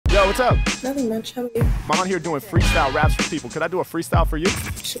Yo, what's up? Nothing much. How about you? I'm on here doing freestyle raps for people. Could I do a freestyle for you?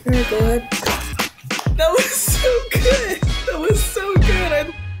 Sure, go ahead. That was so good. That was so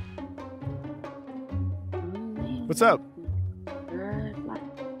good. What's up?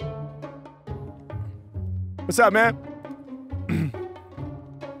 What's up, man?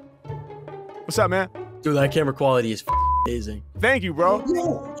 What's up, man? Dude, that camera quality is amazing. Thank you, bro.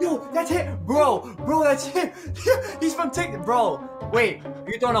 Yo, that's it, bro, that's it. He's from TikTok, bro. Wait,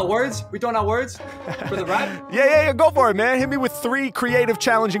 you throwing out words? We throwing out words for the rap? Yeah, go for it, man. Hit me with 3 creative,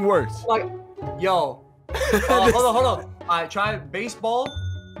 challenging words. Like, yo, hold on. I tried baseball.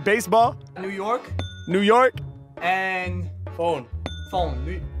 Baseball. New York. New York. And Phone.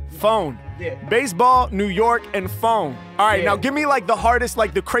 Phone. Yeah. Baseball, New York, and phone. All right, Yeah. now give me like the hardest,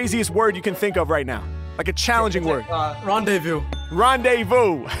 like the craziest word you can think of right now. Like a challenging word. Rendezvous.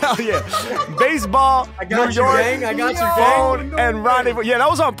 Rendezvous. Hell yeah. Baseball, New York, gang. I got you, phone, and rendezvous. Yeah, that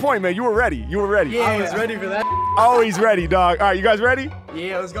was on point, man. You were ready. Yeah, I was ready for that. Always ready, dog. All right, you guys ready?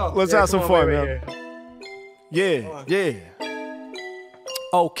 Yeah, let's go. Let's have some fun, man. Yeah.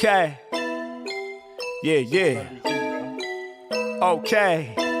 Okay. Yeah.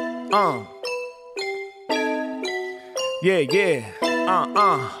 Okay.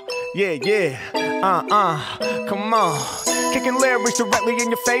 Yeah. Come on. Kicking lyrics directly in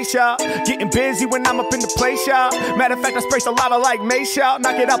your face, y'all. Getting busy when I'm up in the place, y'all. Matter of fact, I spray saliva like Mace, y'all.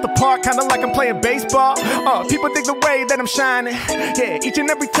 Knock it out the park, kinda like I'm playing baseball. People dig the way that I'm shining. Yeah, each and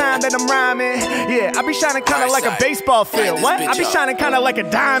every time that I'm rhyming. Yeah, I be shining kinda like a baseball field. What? I be shining kinda like a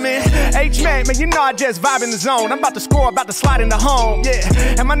diamond. H-Mack, man, you know I just vibe in the zone. I'm about to score, about to slide into home.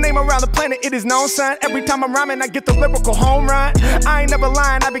 Yeah, and my name around the planet, it is known, son. Every time I'm rhyming, I get the lyrical home run. I ain't never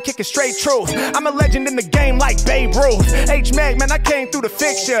lying, I be kicking straight truth. I'm a legend in the game like Babe Ruth. H-Mack, man, I came through the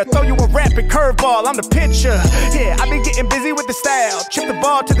fixture. Throw you a rapid curveball, I'm the pitcher. Yeah, I be getting busy with the style. Chip the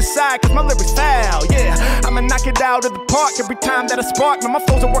ball to the side, cause my lyrics foul. Yeah, I'ma knock it out of the park every time that I spark. Man, my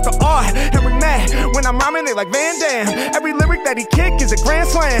flow's a work of art. Every man, when I'm rhyming, they like Van Damme. Every lyric that he kick is a grand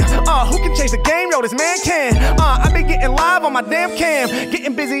slam. Who can change the game? Yo, this man can. I be getting live on my damn cam.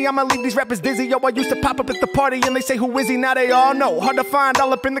 Getting busy, I'ma leave these rappers dizzy. Yo, I used to pop up at the party and they say, who is he? Now they all know. Hard to find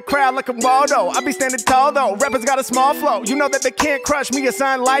all up in the crowd like a Waldo. I be standing tall though. Rappers got a small flow. You know that they can't crush me, it's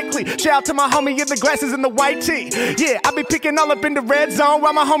unlikely. Shout out to my homie in the glasses and the white tee. Yeah, I be picking all up in the red zone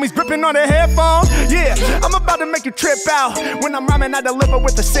while my homies gripping on their headphones. Yeah, I'm about to make you trip out. When I'm rhyming, I deliver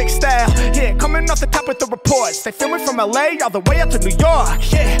with a sick style. Yeah, coming off the top with the reports. They feel me from LA all the way up to New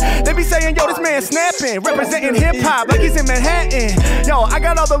York. Yeah, they be saying, yo, this man snapping. Representing hip-hop like he's in Manhattan. Yo, I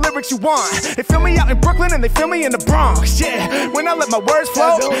got all the lyrics you want. They feel me out in Brooklyn and they feel me in the Bronx. Yeah, when I let my words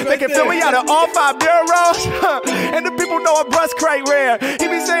flow, they can feel me out of all 5 bureaus. And the people know I bust crate rare. He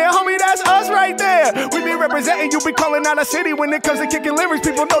be saying, homie, that's us right there. We be representing, you be calling out our city. When it comes to kicking lyrics,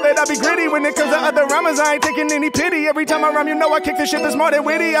 people know that I be gritty. When it comes to other rhymers, I ain't taking any pity. Every time I rhyme, you know I kick the shit that's more than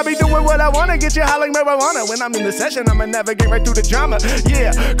witty. I be doing what I wanna, get you high like marijuana. When I'm in the session, I'ma navigate right through the drama.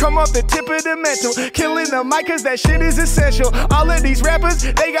 Yeah, come off the tip of the mental. Killing the mic, cause that shit is essential. All of these rappers,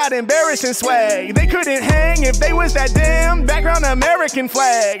 they got embarrassing swag. They couldn't hang if they was that damn background American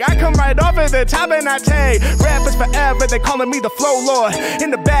flag. I come right off at the top and I tag. Rappers forever, they calling me the flow lord.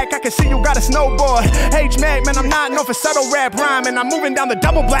 In the back, I can see you got a snowboard. H-Mack, man, I'm not known for subtle rap rhyming. I'm moving down the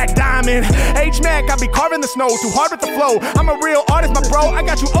double black diamond. H-Mack, I be carving the snow, too hard with the flow. I'm a real artist, my bro. I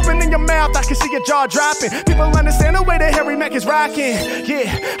got you open in your mouth, I can see your jaw dropping. People understand the way that Harry Mack is rocking.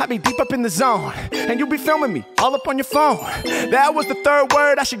 Yeah, I be deep up in the zone, and you be filming me all up on your phone. That was the 3rd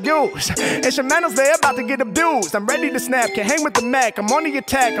word I should use. Instrumentals, they about to get abused. I'm ready to snap, can hang with the Mac. I'm on the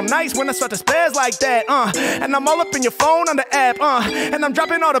attack, I'm nice when I start to spaz like that. And I'm all up in your phone on the app. And I'm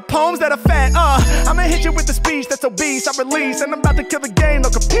dropping all the poems that are fat. I'ma hit you with the speech that's obese. I release, and I'm about to kill the game, no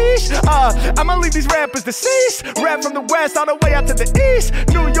capiche. I'ma leave these rappers deceased. Rap from the west all the way out to the east.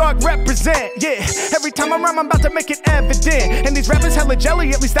 New York represent, yeah. Every time I rhyme, I'm about to make it evident. And these rappers hella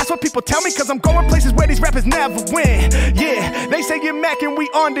jelly, at least that's what people tell me. Cause I'm going places where these rappers never win. Yeah, they say you're Mac and we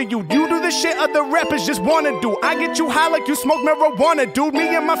onto you. You do the shit other rappers just wanna do. I get you high like you smoke marijuana, dude.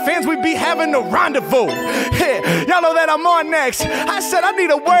 Me and my fans, we be having a rendezvous. Yeah, y'all know that I'm on next. I said I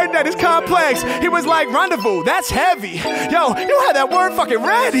need a word that is complex. He was like, rendezvous, that's heavy. Yo, you had that word fucking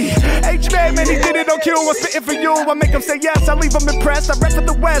ready. H-Mack, man, he did it on cue. I'm spitting for you. I make him say yes, I leave him impressed. I rap for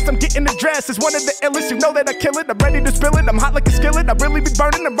the West, I'm getting the dress. It's one of the illest, you know that I kill it. I'm ready to spill it, I'm hot like a skillet. I really be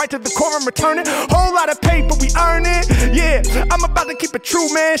burning, I'm right to the core, I'm returning. Whole lot of paper, we earn it. Yeah, I'm about to keep it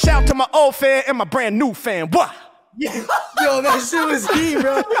true, man. Shout out to my old fan and my brand new fan. What? Yeah. Yo, that shit was heat,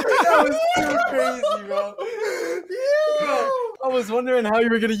 bro. That was too crazy, bro. Yeah. Bro, I was wondering how you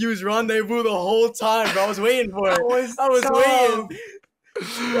were gonna use rendezvous the whole time, bro. I was waiting for it. I was waiting.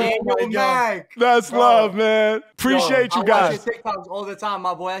 my God. Mack. That's love, man. Appreciate you guys. I watch your TikToks all the time,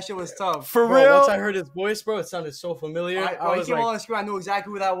 my boy. That shit was tough. For Bro, real? once I heard his voice, bro, it sounded so familiar. I was came on the screen. I knew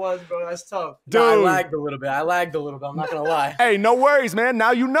exactly who that was, bro. That's tough. Dude. I lagged a little bit. I'm not gonna lie. Hey, no worries, man.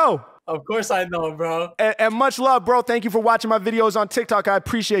 Now you know. Of course I know, bro. And much love, bro. Thank you for watching my videos on TikTok. I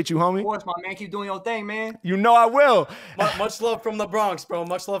appreciate you, homie. Of course, my man. Keep doing your thing, man. You know I will. Much love from the Bronx, bro.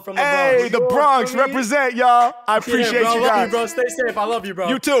 Much love from the Hey, Bronx. the Bronx represent, y'all. I appreciate bro. you Love guys. you, bro. Stay safe. I love you, bro.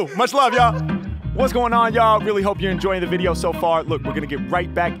 You too. Much love, y'all. What's going on, y'all? Really hope you're enjoying the video so far. Look, we're gonna get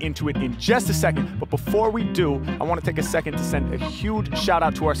right back into it in just a second. But before we do, I wanna take a second to send a huge shout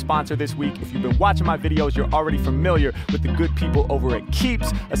out to our sponsor this week. If you've been watching my videos, you're already familiar with the good people over at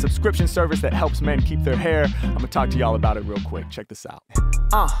Keeps, a subscription service that helps men keep their hair. I'm gonna talk to y'all about it real quick. Check this out.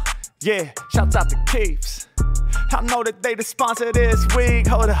 Yeah, shouts out to Keeps. I know that they the sponsor this week.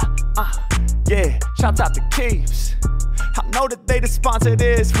 Hold up. Yeah, shouts out to Keeps. I know that they the sponsor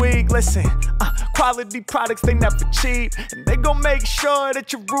this week. Listen, quality products, they never cheap. And they gon' make sure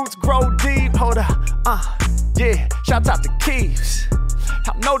that your roots grow deep. Hold up, yeah, shouts out to Keeps.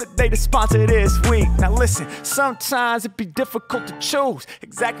 I know that they the sponsor this week. Now listen, sometimes it be difficult to choose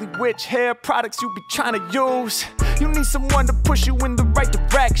exactly which hair products you be trying to use. You need someone to push you in the right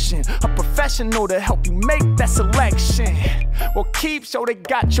direction, a professional to help you make that selection. Well, Keep, so they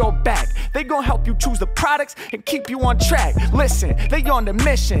got your back. They gon' help you choose the products and keep you on track. Listen, they on the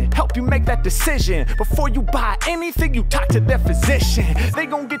mission, help you make that decision. Before you buy anything, you talk to their physician. They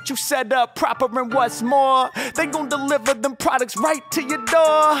gon' get you set up proper, and what's more, they gon' deliver them products right to your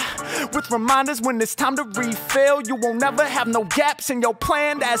door. With reminders when it's time to refill. You won't ever have no gaps in your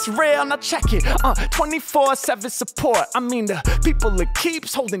plan, that's real. Now check it, 24/7 support. I mean, the people that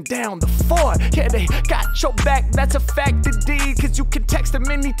Keeps holding down the fort. Yeah, they got your back, that's a fact indeed. Cause you can text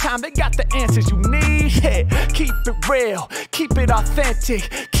them anytime, they got the answers you need. Yeah, keep it real, keep it authentic.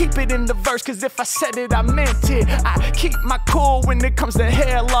 Keep it in the verse, cause if I said it, I meant it. I keep my cool when it comes to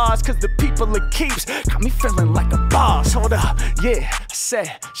hair loss. Cause the people that Keeps got me feeling like a boss. Hold up, yeah, I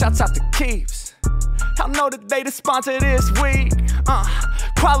said, shouts out to Keeps. I know that they the sponsor this week.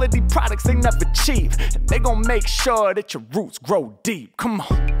 Quality products, they never cheap. And they gon' make sure that your roots grow deep. Come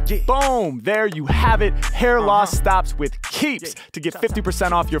on, yeah. Boom, there you have it. Hair loss stops with Keeps. To get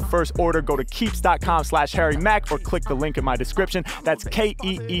 50% off your first order, go to keeps.com/HarryMack or click the link in my description. That's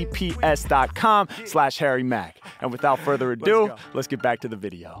KEEPS.com/HarryMack. And without further ado, let's get back to the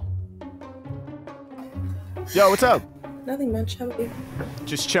video. Yo, what's up? Nothing much. How about you?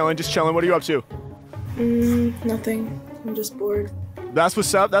 Just chilling, just chilling. What are you up to? Nothing. I'm just bored. That's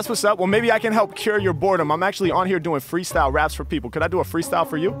what's up, that's what's up. Well, maybe I can help cure your boredom. I'm actually on here doing freestyle raps for people. Could I do a freestyle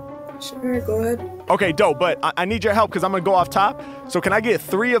for you? Sure, go ahead. Okay, dope, but I need your help because I'm gonna go off top. So can I get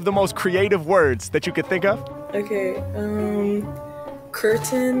 3 of the most creative words that you could think of? Okay,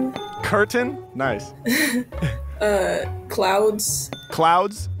 curtain. Curtain? Nice. Clouds.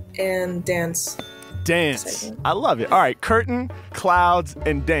 Clouds? And dance. Dance. Second. I love it. All right, curtain, clouds,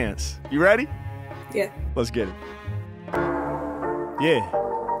 and dance. You ready? Yeah. Let's get it. Yeah.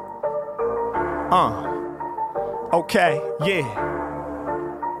 Okay, yeah.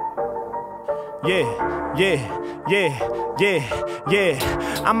 Yeah.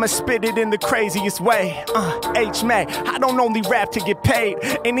 I'ma spit it in the craziest way. H-Mack, I don't only rap to get paid.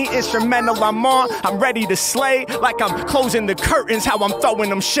 Any instrumental I'm on, I'm ready to slay. Like I'm closing the curtains, how I'm throwing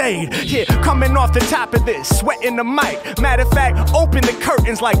them shade. Yeah, coming off the top of this, sweating the mic. Matter of fact, open the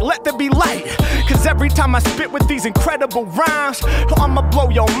curtains like let there be light. Cause every time I spit with these incredible rhymes, I'ma blow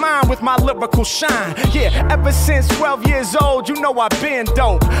your mind with my lyrical shine. Yeah, ever since 12 years old, you know I've been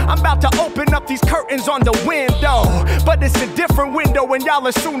dope. I'm about to open up these curtains on the window, but it's a different window and y'all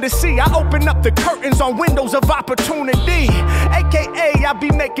are soon to see. I open up the curtains on windows of opportunity, aka I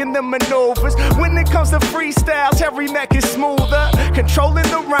be making the maneuvers. When it comes to freestyles, Harry Mack is smoother, controlling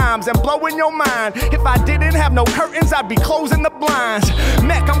the rhymes and blowing your mind. If I didn't have no curtains, I'd be closing the blinds.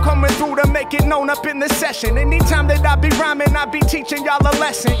 Mack, I'm coming through to make it known up in the session. Anytime that I be rhyming, I be teaching y'all a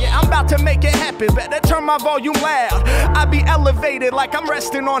lesson. Yeah, I'm about to make it happen, better turn my volume loud. I be elevated like I'm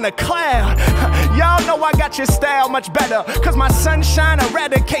resting on a cloud. Y'all know I got your style much better, cause my sunshine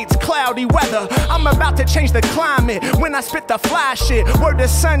eradicates cloudy weather. I'm about to change the climate when I spit the fly shit. Word to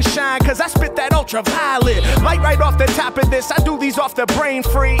sunshine, cause I spit that ultraviolet. Light right off the top of this, I do these off the brain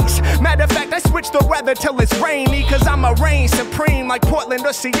freeze. Matter of fact, I switch the weather till it's rainy, cause I'm a reign supreme like Portland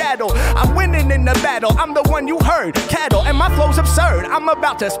or Seattle. I'm winning in the battle, I'm the one you heard, cattle, and my flow's absurd. I'm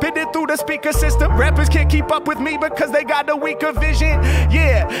about to spit it through the speaker system. Rappers can't keep up with me because they got a weaker vision.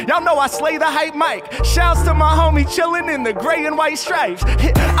 Yeah, y'all know I slay the hype mic. Shouts to my homie chillin' in the gray and white stripes.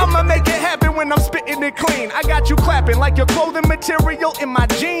 I'ma make it happen when I'm spitting it clean. I got you clapping like your clothing material in my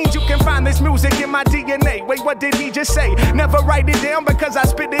jeans. You can find this music in my DNA. Wait, what did he just say? Never write it down because I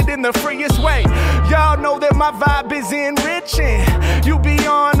spit it in the freest way. Y'all know that my vibe is enriching. You be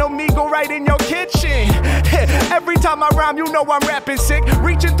on Omegle right in your kitchen. Every time I rhyme, you know I'm rapping sick.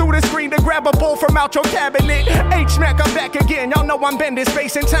 Reaching through the screen to grab a bowl from out your cabinet. H-Mack, I'm back again. Y'all know I'm bending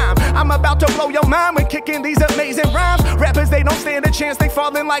space and time. I'm about to blow your mind with kicking these amazing rhymes. Rappers, they don't stand a chance. They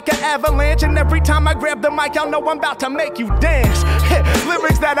falling like an avalanche. And every time I grab the mic, y'all know I'm about to make you dance.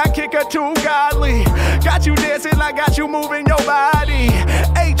 Lyrics that I kick are too godly. Got you dancing, I got you moving your body.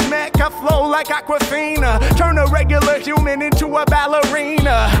 H-Mack, I flow like Aquafina. Turn a regular human into a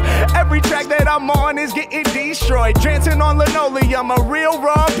ballerina. Every track that I'm on is getting destroyed. Dancing on linoleum, a real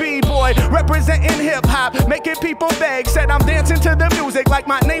raw b-boy. Representing hip-hop, making people beg. Said I'm dancing to the music like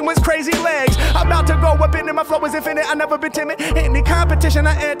my name was Crazy Legs. About to go up in it, my flow is infinite. I never been timid. Any competition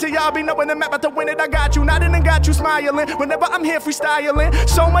I enter, y'all be knowing I'm about to win it. I got you nodding and got you smiling. Whenever I'm here freestyling,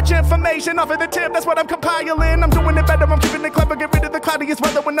 so much information off of the tip, that's what I'm compiling. I'm doing it better, I'm keeping it clever. Get rid of the cloudiest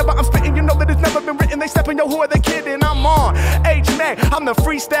weather. Whenever I'm spitting, you know that it's never been written. They stepping, yo, who are they kidding? I'm on H-Mack, I'm the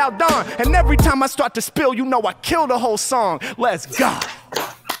freestyle don. And every time I start to spill, you know I kill the whole song. Let's go.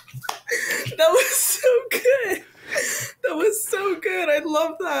 That was so good. That was so good. I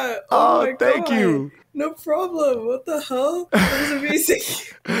love that. Oh, my thank God. you. No problem. What the hell? That was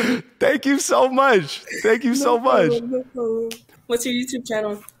amazing. Thank you so much. Thank you so much. No problem. What's your YouTube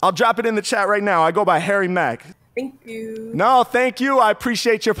channel? I'll drop it in the chat right now. I go by Harry Mack. Thank you. No, thank you. I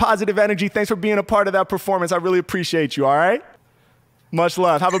appreciate your positive energy. Thanks for being a part of that performance. I really appreciate you, all right? Much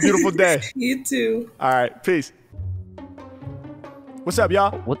love. Have a beautiful day. You too. All right, peace. What's up,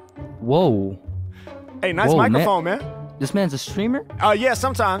 y'all? What? Whoa. Hey, nice microphone, man. This man's a streamer? Yeah,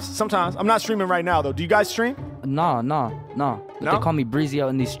 sometimes. I'm not streaming right now, though. Do you guys stream? Nah. No? They call me Breezy out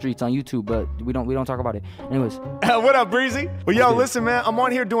in these streets on YouTube, but we don't talk about it. Anyways. What up, Breezy? Well, yo, listen, man. I'm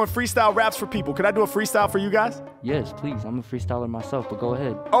on here doing freestyle raps for people. Could I do a freestyle for you guys? Yes, please. I'm a freestyler myself, but go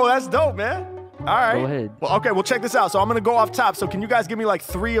ahead. Oh, that's dope, man. All right. Go ahead. Well, okay, well, check this out. So I'm going to go off top. So can you guys give me like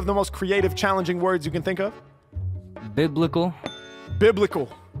 3 of the most creative, challenging words you can think of? Biblical.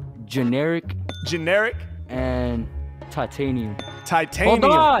 Generic. And titanium. Titanium.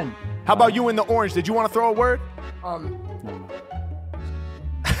 Hold on. How about you in the orange? Did you want to throw a word? No.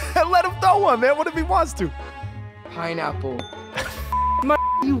 Let him throw one, man. What if he wants to? Pineapple.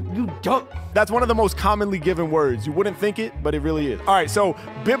 You dumb. That's one of the most commonly given words. You wouldn't think it, but it really is. All right, so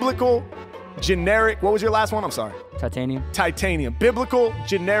biblical, generic. What was your last one? I'm sorry. Titanium. Titanium. Biblical,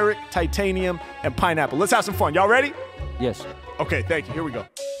 generic, titanium, and pineapple. Let's have some fun. Y'all ready? Yes. Okay, thank you. Here we go.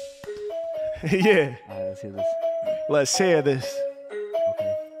 Yeah. All right, let's hear this. Let's hear this.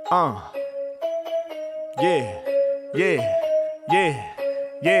 Okay.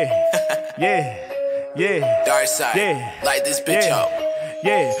 Yeah. Dark side. Yeah. Light this bitch up.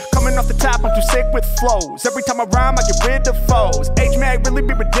 Yeah, coming off the top, I'm too sick with flows. Every time I rhyme, I get rid of foes. H-Mack really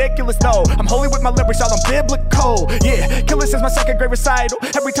be ridiculous though. I'm holy with my lyrics, y'all I'm biblical. Yeah, killer since my 2nd grade recital.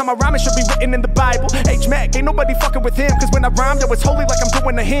 Every time I rhyme, it should be written in the Bible. H-Mack, ain't nobody fucking with him. Cause when I rhyme, yo, it's holy like I'm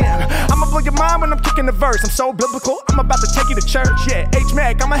doing a hymn. I'ma blow your mind when I'm kicking the verse. I'm so biblical, I'm about to take you to church. Yeah,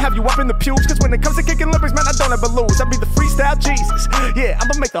 H-Mack, I'ma have you up in the pews. Cause when it comes to kicking lyrics, man, I don't ever lose. I'll be the freestyle Jesus. Yeah,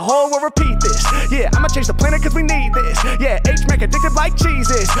 I'ma make the whole world repeat this. Yeah, I'ma change the planet cause we need this. Yeah, H-Mack addicted like Jesus.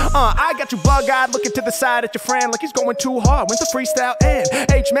 I got you bug-eyed looking to the side at your friend like he's going too hard. When's the freestyle end?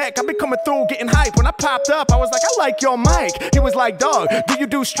 H-Mack, I been coming through getting hype. When I popped up, I was like, I like your mic. He was like, dog, do you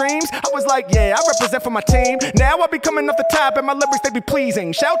do streams? I was like, yeah, I represent for my team. Now I be coming off the top and my lyrics, they be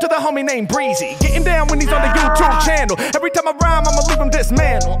pleasing. Shout to the homie named Breezy. Getting down when he's on the YouTube channel. Every time I rhyme, I'ma leave him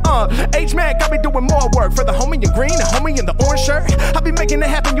dismantled. H-Mack, I be doing more work for the homie in green and homie in the orange shirt. I be making it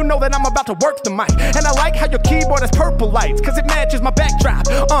happen, you know that I'm about to work the mic. And I like how your keyboard has purple lights, cause it matches my backdrop.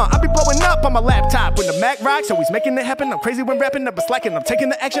 I be blowing up on my laptop when the Mack rocks, always making it happen. I'm crazy when rapping, I'm slacking, I'm taking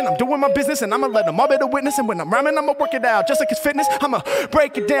the action, I'm doing my business, and I'ma let them all be the witness. And when I'm rhyming, I'ma work it out just like it's fitness. I'ma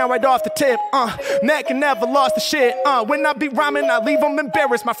break it down right off the tip. Mack never lost the shit. When I be rhyming, I leave them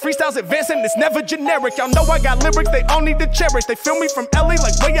embarrassed. My freestyle's advancing, it's never generic. Y'all know I got lyrics, they all need to cherish. They feel me from LA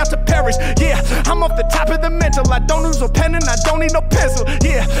like way out to Paris. Yeah, I'm off the top of the mental. I don't use a pen and I don't need no pencil.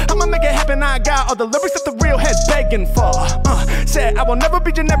 Yeah, I'ma make it happen. I got all the lyrics that the real heads begging for. Said I will never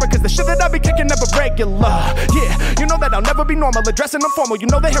be generic, cause the shit that I be kicking never regular. Yeah, you know that I'll never be normal, addressing them formal. You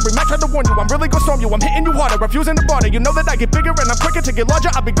know that Harry Mack tried to warn you, I'm really gonna storm you. I'm hitting you harder, refusing to barter. You know that I get bigger and I'm quicker to get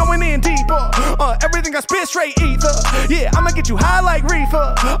larger. I'll be going in deeper. Everything I spit straight ether. Yeah, I'ma get you high like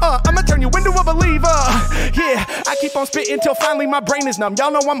reefer. I'ma turn turn you into a believer. Yeah, I keep on spitting till finally my brain is numb.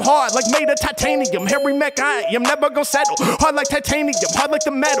 Y'all know I'm hard like made of titanium. Harry Mack, I am never gonna settle. Hard like titanium, hard like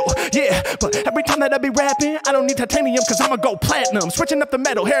the metal. Yeah, but every time that I be rapping, I don't need titanium cause I'ma go platinum. Switching up the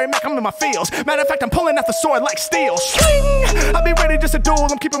metal, Harry Mack, I'm in my feels. Matter of fact, I'm pulling out the sword like steel. Swing! I be ready just to duel,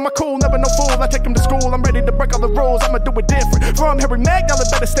 I'm keeping my cool, never no fool. I take him to school, I'm ready to break all the rules. I'ma do it different. From Harry Mack, y'all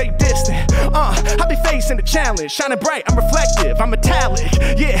better stay distant. I be facing the challenge, shining bright, I'm reflective, I'm metallic.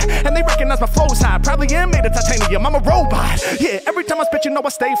 Yeah, and they recognize my flow's high. Probably am made of titanium, I'm a robot. Yeah, every time I spit, you know I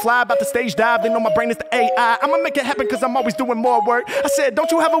stay fly. About to stage dive, they know my brain is the AI. I'ma make it happen cause I'm always doing more work. I said, don't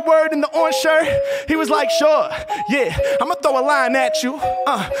you have a word in the orange shirt? He was like, sure, yeah, I'ma throw a line at you.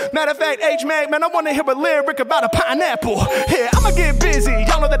 Matter of fact, H-Mac, man, I wanna hear a lyric about a pineapple. Yeah, I'ma get busy,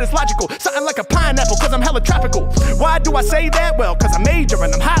 y'all know that it's logical. Something like a pineapple, cause I'm hella tropical. Why do I say that? Well, cause I'm major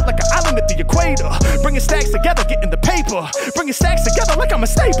and I'm hot like an island at the equator. Bringing stacks together, getting the paper. Bringing stacks together like I'm a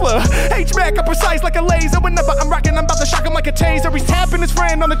stapler. H-Mac, I'm precise like a laser. Whenever I'm rocking, I'm about to shock him like a taser. He's tapping his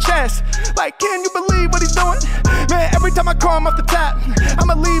friend on the chest. Like, can you believe what he's doing? Man, every time I come off the top,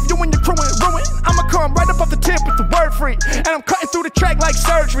 I'ma leave you and your crew in ruin. I'ma come right up off the tip with the word free. And I'm cutting through the track like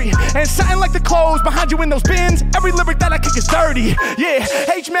surgery. And something like the clothes behind you in those bins. Every lyric that I kick is dirty. Yeah,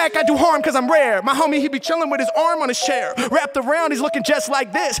 H-Mac, I do harm cause I'm rare. My homie, he be chilling with his arm on his chair. Wrapped around, he's looking just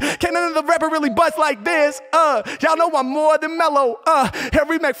like this. Can't none of the rapper really bust like this. Y'all know I'm more than mellow.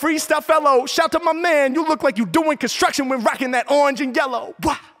 Harry Mack freestyle fellow. Shout to my man, you look like you doing construction when rocking that orange and yellow.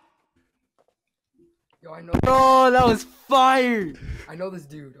 Wah. Yo, I know. Oh, that was fire. I know this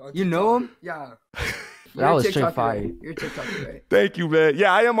dude. You know him? Yeah. That was straight fire. Right? You're a TikToker, right? Thank you, man.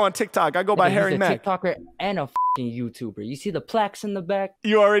 Yeah, I am on TikTok. I go by Harry Mack. He's a TikToker and a fucking YouTuber. You see the plaques in the back?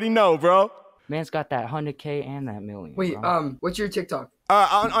 You already know, bro. Man's got that 100K and that million. Wait, bro. what's your TikTok?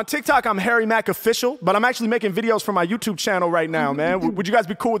 On TikTok, I'm Harry Mack Official, but I'm actually making videos for my YouTube channel right now, man. Would you guys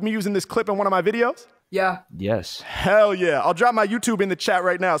be cool with me using this clip in one of my videos? Yeah. Yes. Hell yeah. I'll drop my YouTube in the chat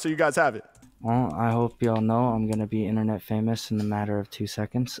right now so you guys have it. Well, I hope y'all know I'm going to be internet famous in a matter of 2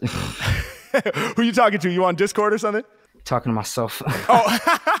 seconds. Who you talking to? You on Discord or something? Talking to myself. Oh,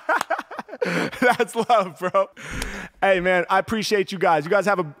 that's love, bro. Hey, man, I appreciate you guys. You guys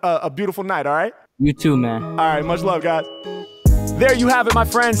have a beautiful night, all right? You too, man. All right, much love, guys. There you have it, my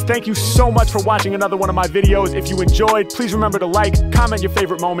friends. Thank you so much for watching another one of my videos. If you enjoyed, please remember to like, comment your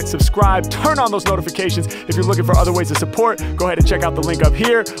favorite moment, subscribe, turn on those notifications. If you're looking for other ways to support, go ahead and check out the link up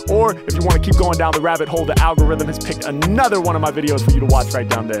here. Or if you want to keep going down the rabbit hole, the algorithm has picked another one of my videos for you to watch right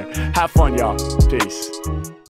down there. Have fun, y'all. Peace.